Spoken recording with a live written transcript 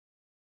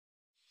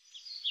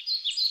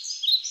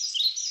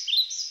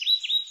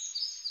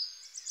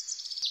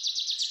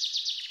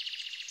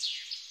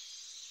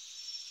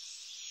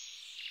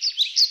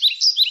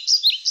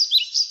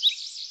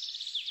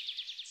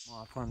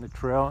Off on the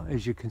trail.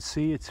 As you can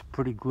see, it's a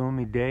pretty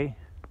gloomy day.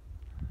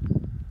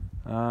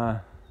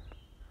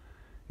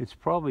 It's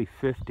probably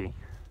 50,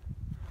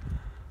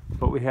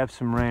 but we have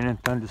some rain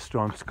and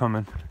thunderstorms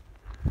coming,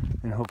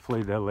 and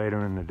hopefully they're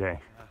later in the day.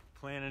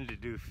 Planning to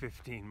do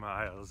 15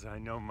 miles. I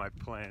know my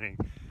planning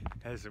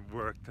hasn't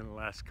worked in the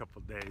last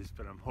couple days,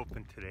 but I'm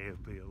hoping today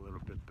will be a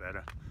little bit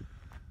better.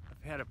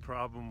 I've had a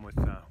problem with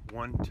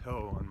one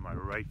toe on my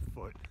right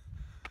foot,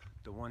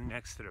 the one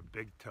next to the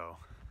big toe,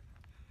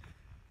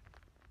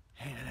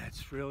 and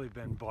it's really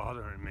been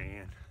bothering me.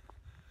 And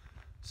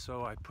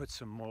so I put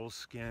some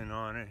moleskin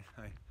on it.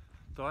 I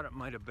thought it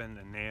might have been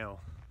the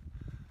nail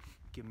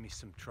giving me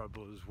some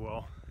trouble as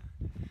well,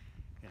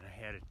 and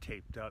I had it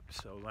taped up.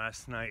 So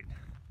last night,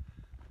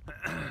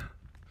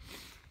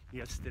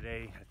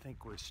 yesterday, I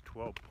think was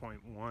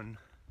 12.1,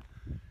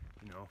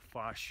 you know,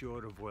 far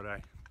short of what I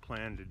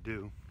planned to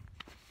do,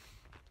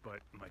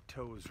 but my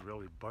toe was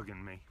really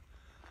bugging me.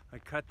 I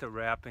cut the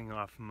wrapping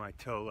off of my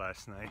toe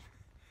last night,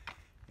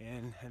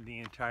 and the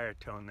entire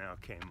toenail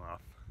came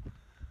off.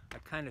 I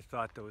kind of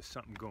thought there was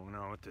something going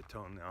on with the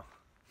toenail,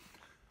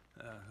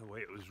 the way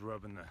it was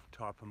rubbing the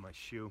top of my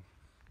shoe.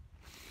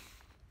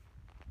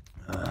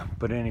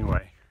 But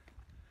anyway,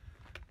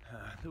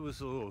 there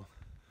was a little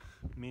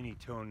mini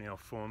toenail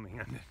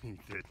forming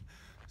underneath it,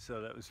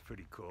 so that was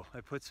pretty cool.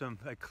 I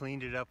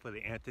cleaned it up with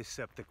an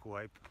antiseptic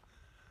wipe.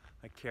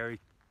 I carried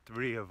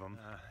 3 of them,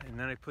 and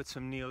then I put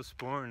some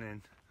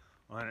Neosporin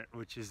on it,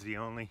 which is the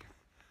only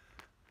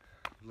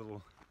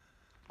little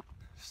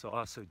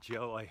sauce of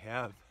gel I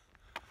have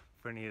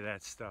for any of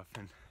that stuff.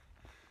 And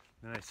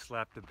then I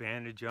slapped a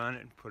bandage on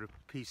it and put a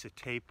piece of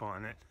tape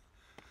on it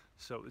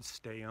so it would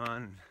stay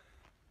on.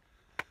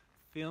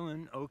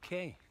 Feeling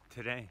okay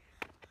today.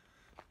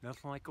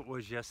 Nothing like it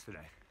was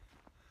yesterday.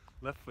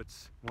 Left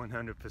foot's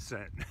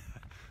 100%,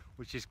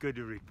 which is good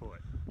to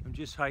report. I'm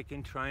just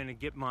hiking, trying to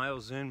get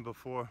miles in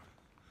before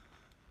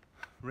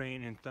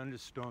rain and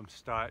thunderstorms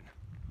start,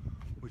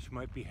 which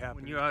might be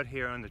happening. When you're out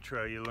here on the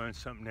trail, you learn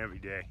something every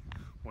day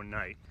or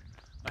night.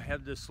 I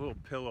have this little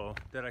pillow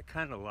that I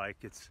kind of like.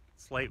 It's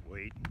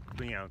lightweight,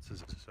 3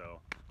 ounces or so,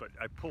 but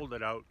I pulled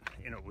it out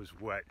and it was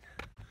wet.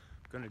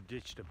 I'm gonna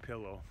ditch the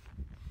pillow.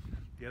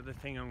 The other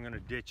thing I'm gonna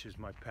ditch is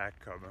my pack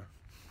cover.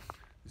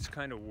 It's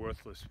kind of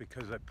worthless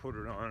because I put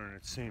it on and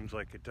it seems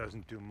like it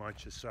doesn't do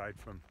much aside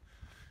from,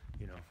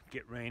 you know,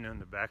 get rain on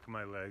the back of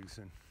my legs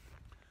and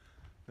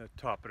the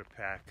top of the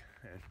pack,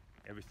 and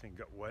everything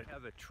got wet. I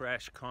have a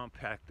trash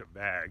compactor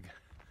bag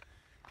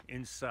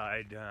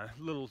inside, a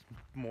little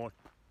more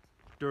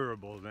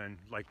durable than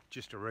like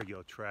just a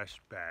regular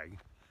trash bag,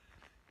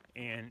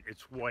 and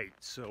it's white,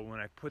 so when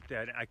I put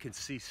that, I can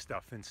see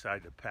stuff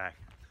inside the pack.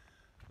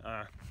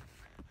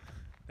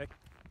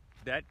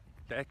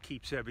 That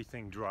keeps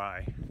everything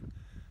dry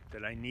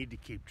that I need to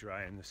keep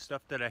dry, and the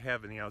stuff that I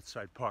have in the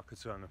outside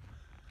pockets on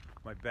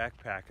my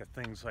backpack are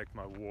things like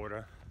my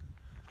water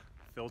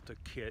filter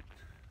kit,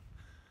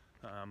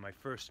 my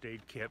first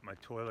aid kit, my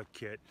toilet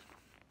kit,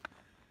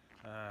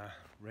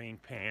 rain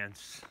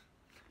pants,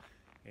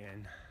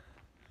 and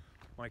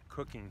my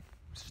cooking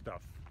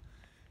stuff.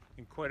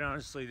 And quite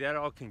honestly, that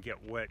all can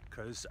get wet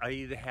because I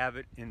either have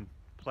it in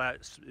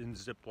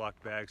Ziploc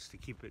bags to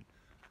keep it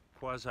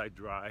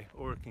quasi-dry,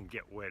 or it can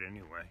get wet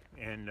anyway,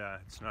 and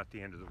it's not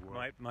the end of the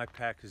world. My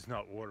pack is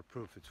not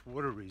waterproof. It's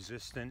water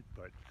resistant,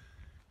 but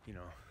you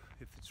know,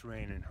 if it's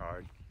raining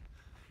hard,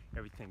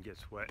 everything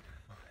gets wet.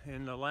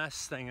 And the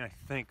last thing I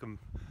think I'm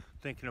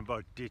thinking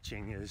about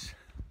ditching is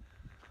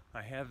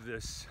I have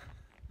this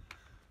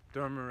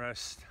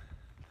Thermarest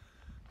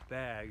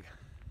bag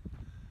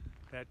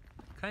that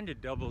kind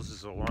of doubles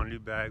as a laundry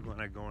bag when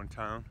I go in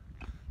town.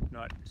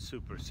 Not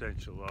super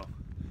essential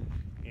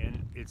though.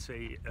 And it's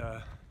a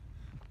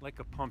like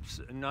a pump,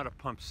 not a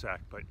pump sack,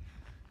 but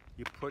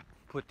you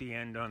put the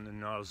end on the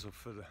nozzle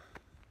for the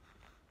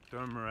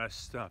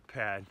Thermarest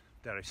pad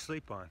that I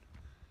sleep on.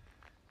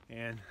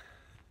 And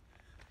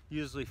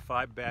usually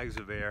 5 bags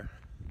of air,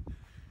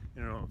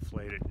 and I'll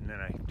inflate it, and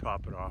then I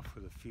top it off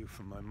with a few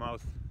from my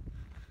mouth.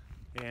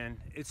 And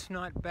it's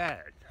not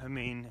bad. I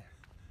mean,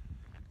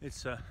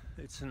 it's a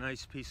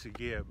nice piece of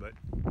gear, but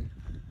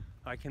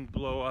I can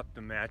blow up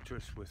the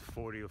mattress with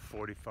 40 or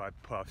 45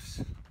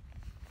 puffs.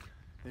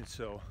 And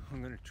so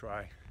I'm gonna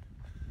try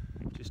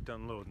just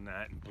unloading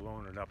that and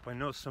blowing it up. I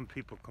know some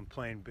people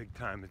complain big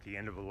time at the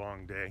end of a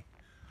long day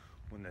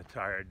when they're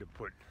tired to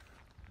put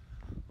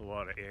a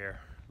lot of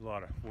air, a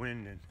lot of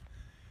wind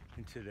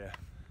into the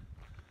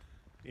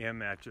air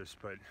mattress,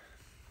 but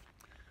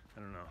I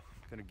don't know,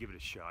 I'm gonna give it a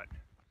shot.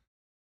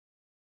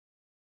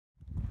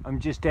 I'm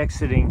just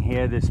exiting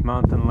here, this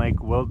mountain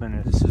lake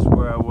wilderness. This is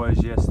where I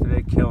was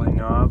yesterday, killing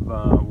Knob,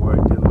 where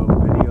I did a little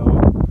video.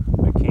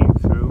 I came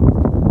through,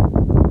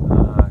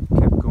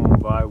 kept going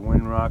by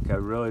Windrock. I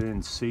really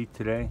didn't see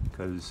today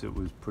because it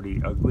was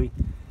pretty ugly,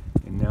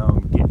 and now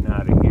I'm getting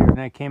out of here. And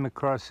I came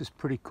across this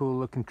pretty cool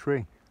looking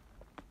tree.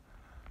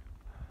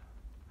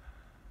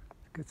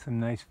 Got some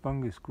nice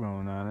fungus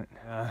growing on it.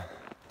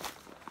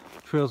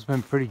 Trail's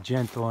been pretty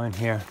gentle on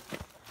here.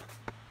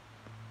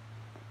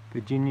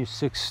 Virginia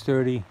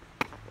 630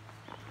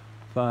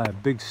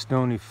 Big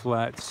Stony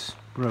Flats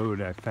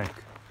Road, I think,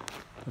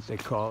 what they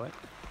call it.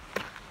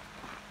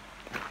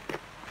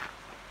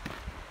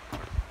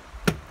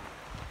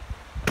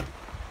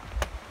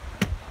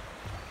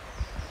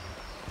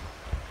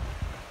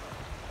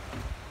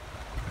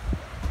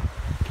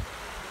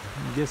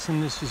 I'm guessing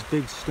this is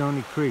Big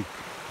Stony Creek.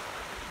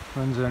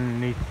 Runs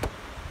underneath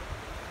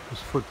this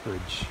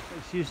footbridge.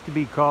 This used to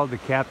be called the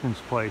Captain's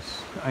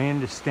Place. I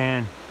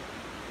understand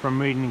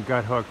from reading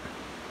Gut Hook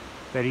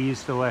that he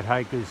used to let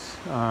hikers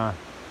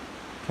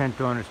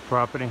tent on his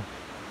property,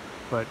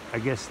 but I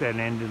guess that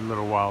ended a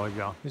little while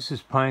ago. This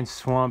is Pine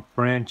Swamp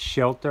Branch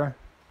Shelter.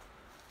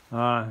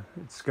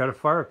 It's got a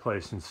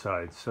fireplace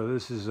inside, so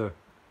this is a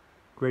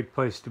great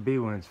place to be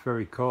when it's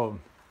very cold.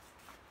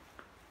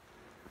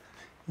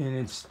 And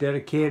it's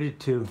dedicated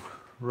to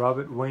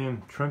Robert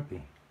William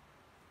Trimpe.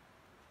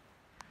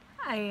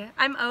 Hi,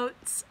 I'm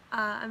Oats.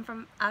 I'm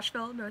from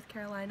Asheville, North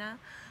Carolina.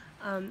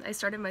 I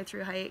started my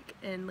thru hike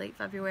in late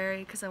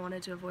February because I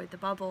wanted to avoid the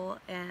bubble,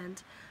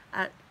 and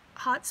at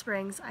Hot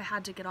Springs I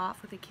had to get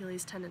off with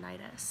Achilles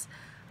tendonitis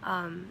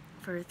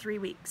for 3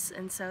 weeks,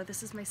 and so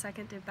this is my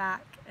second day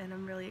back and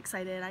I'm really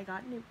excited. I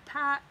got new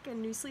pack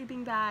and new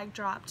sleeping bag,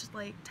 dropped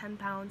like 10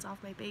 pounds off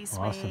my base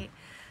weight.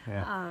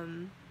 Yeah.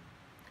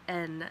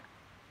 And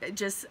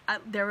just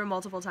there were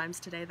multiple times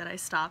today that I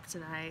stopped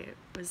and I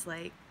was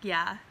like,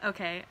 yeah,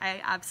 okay,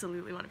 I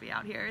absolutely want to be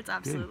out here. It's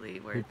absolutely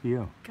worth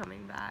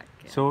coming back.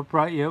 Yeah. So what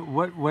brought you,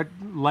 what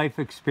life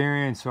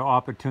experience or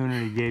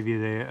opportunity gave you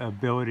the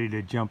ability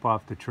to jump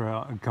off the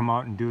trail and come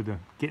out and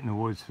get in the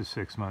woods for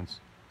 6 months?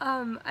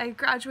 I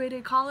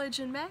graduated college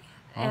in May.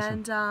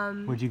 Awesome.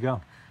 And where'd you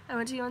go? I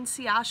went to UNC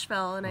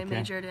Asheville and I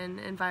majored in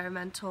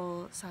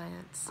environmental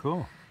science.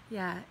 Cool.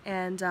 Yeah,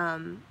 and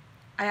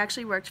I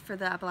actually worked for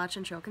the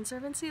Appalachian Trail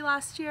Conservancy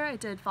last year. I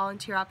did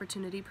volunteer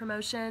opportunity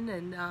promotion,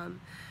 and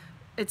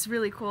it's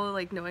really cool,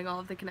 like, knowing all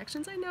of the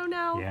connections I know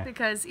now,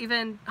 because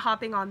even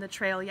hopping on the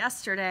trail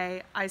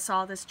yesterday, I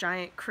saw this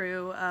giant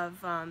crew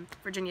of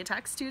Virginia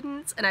Tech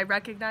students, and I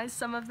recognized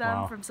some of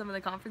them from some of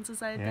the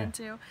conferences I had been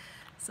to,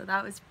 so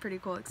that was a pretty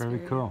cool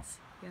experience. Very cool.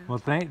 Yeah. Well,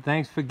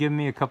 thanks for giving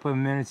me a couple of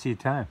minutes of your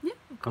time. Yeah,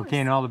 of course. Okay,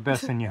 and all the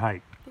best on your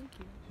hike. Thank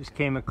you. Just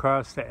came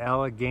across the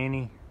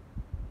Allegheny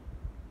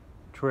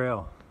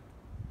Trail.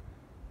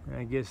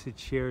 I guess it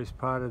shares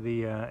part of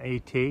the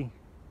AT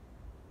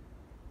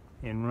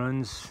and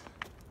runs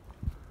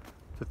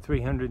for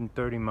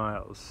 330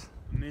 miles.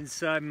 I'm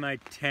inside my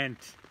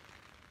tent.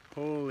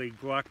 Holy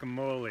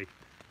guacamole.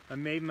 I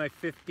made my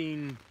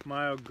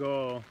 15-mile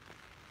goal,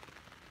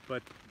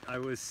 but I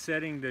was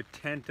setting the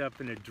tent up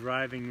in a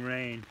driving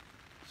rain.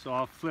 So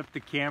I'll flip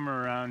the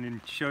camera around and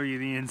show you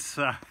the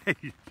inside. At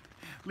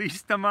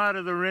least I'm out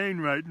of the rain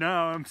right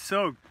now. I'm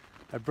soaked.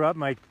 I brought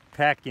my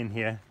pack in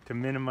here to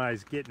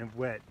minimize getting it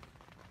wet,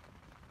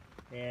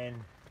 and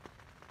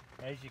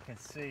as you can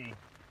see,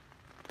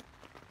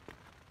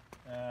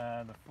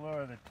 the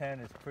floor of the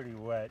tent is pretty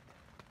wet.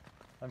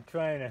 I'm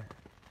trying to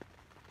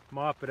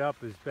mop it up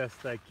as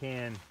best I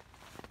can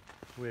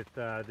with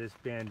this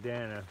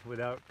bandana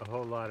without a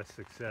whole lot of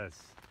success.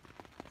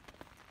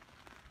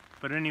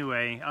 But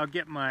anyway, I'll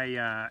get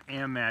my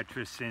air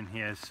mattress in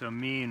here so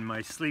me and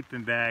my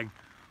sleeping bag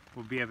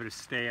will be able to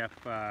stay up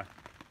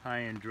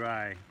high and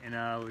dry, and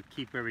I'll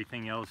keep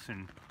everything else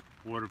in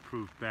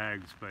waterproof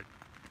bags. But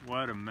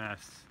what a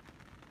mess.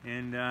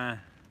 And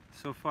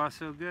so far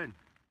so good.